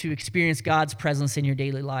continue to experience God's presence in your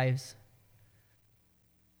daily lives.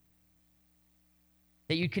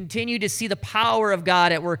 That you'd continue to see the power of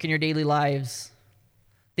God at work in your daily lives.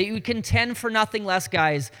 That you would contend for nothing less,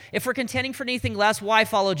 guys. If we're contending for anything less, why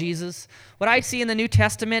follow Jesus? What I see in the New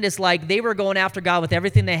Testament is like they were going after God with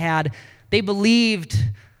everything they had. They believed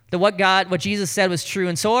that what Jesus said was true,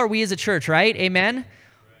 and so are we as a church, right? Amen?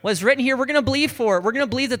 What's written here, we're going to believe for it. We're going to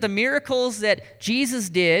believe that the miracles that Jesus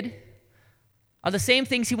did are the same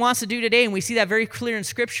things he wants to do today, and we see that very clear in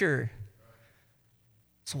Scripture.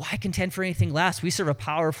 So why contend for anything less? We serve a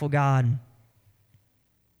powerful God.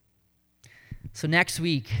 So next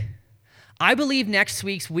week, I believe next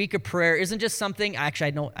week's week of prayer isn't just something,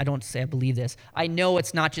 actually, I don't say I believe this. I know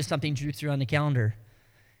it's not just something Drew threw on the calendar.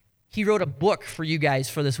 He wrote a book for you guys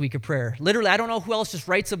for this week of prayer. Literally, I don't know who else just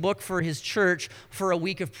writes a book for his church for a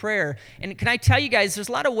week of prayer. And can I tell you guys, there's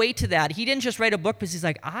a lot of weight to that. He didn't just write a book because he's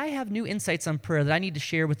like, I have new insights on prayer that I need to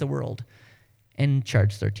share with the world and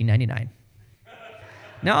charge $13.99.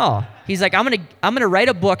 No, he's like, I'm gonna write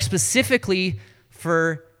a book specifically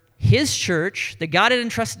for his church that God had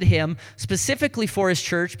entrusted to him, specifically for his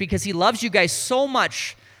church, because he loves you guys so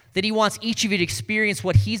much that he wants each of you to experience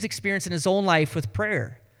what he's experienced in his own life with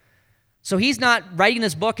prayer. So he's not writing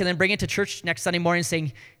this book and then bringing it to church next Sunday morning and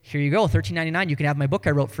saying, here you go, $13.99, you can have my book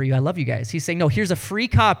I wrote for you. I love you guys. He's saying, no, here's a free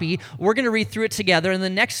copy. We're going to read through it together, and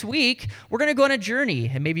then next week, we're going to go on a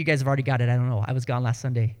journey. And maybe you guys have already got it. I don't know. I was gone last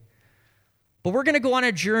Sunday. But we're going to go on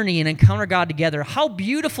a journey and encounter God together. How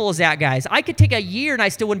beautiful is that, guys? I could take a year and I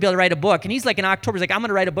still wouldn't be able to write a book. And he's like in October, he's like, I'm going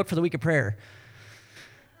to write a book for the week of prayer.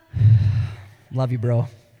 Love you, bro.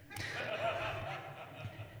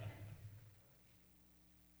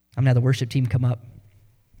 I'm going to have the worship team come up.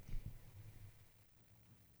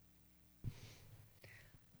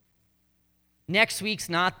 Next week's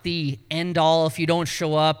not the end all. If you don't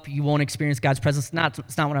show up, you won't experience God's presence.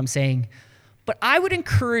 It's not what I'm saying. But I would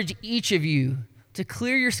encourage each of you to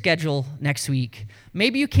clear your schedule next week.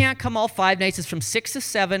 Maybe you can't come all 5 nights. It's from 6 to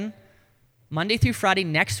 7, Monday through Friday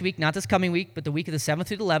next week, not this coming week, but the week of the 7th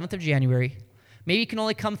through the 11th of January. Maybe you can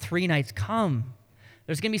only come 3 nights. Come.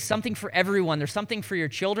 There's going to be something for everyone. There's something for your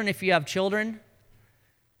children if you have children.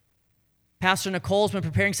 Pastor Nicole's been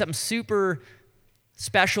preparing something super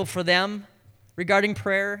special for them regarding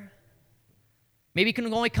prayer. Maybe you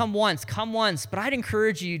can only come once, but I'd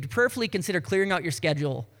encourage you to prayerfully consider clearing out your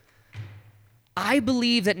schedule. I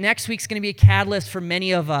believe that next week's going to be a catalyst for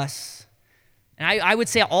many of us. And I would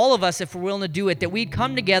say all of us, if we're willing to do it, that we'd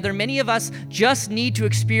come together. Many of us just need to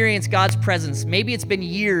experience God's presence. Maybe it's been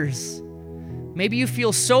years. Maybe you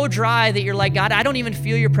feel so dry that you're like, God, I don't even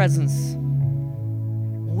feel your presence.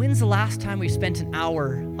 When's the last time we spent an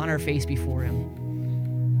hour on our face before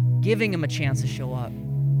him, giving him a chance to show up?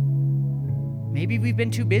 Maybe we've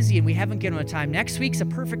been too busy and we haven't given him a time. Next week's a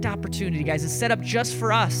perfect opportunity, guys. It's set up just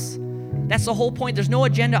for us. That's the whole point. There's no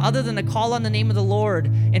agenda other than to call on the name of the Lord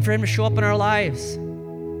and for him to show up in our lives.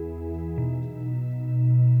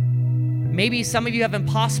 Maybe some of you have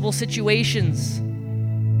impossible situations.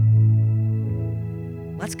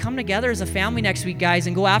 Let's come together as a family next week, guys,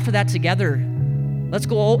 and go after that together. Let's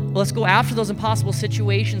go after those impossible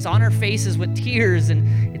situations on our faces with tears,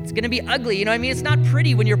 and it's going to be ugly. You know what I mean? It's not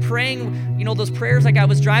pretty when you're praying, those prayers like I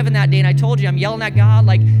was driving that day and I told you I'm yelling at God.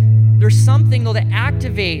 Like there's something though that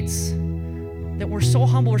activates that we're so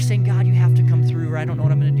humble. We're saying, God, you have to come through or I don't know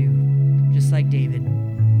what I'm going to do. Just like David.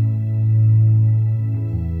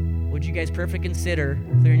 Would you guys prayerfully consider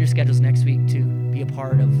clearing your schedules next week to be a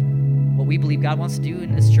part of what we believe God wants to do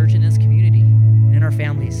in this church and in this community and in our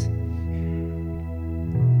families.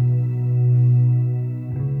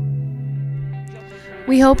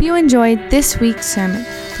 We hope you enjoyed this week's sermon.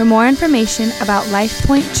 For more information about Life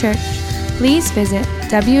Point Church, please visit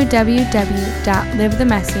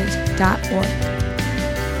www.livethemessage.org.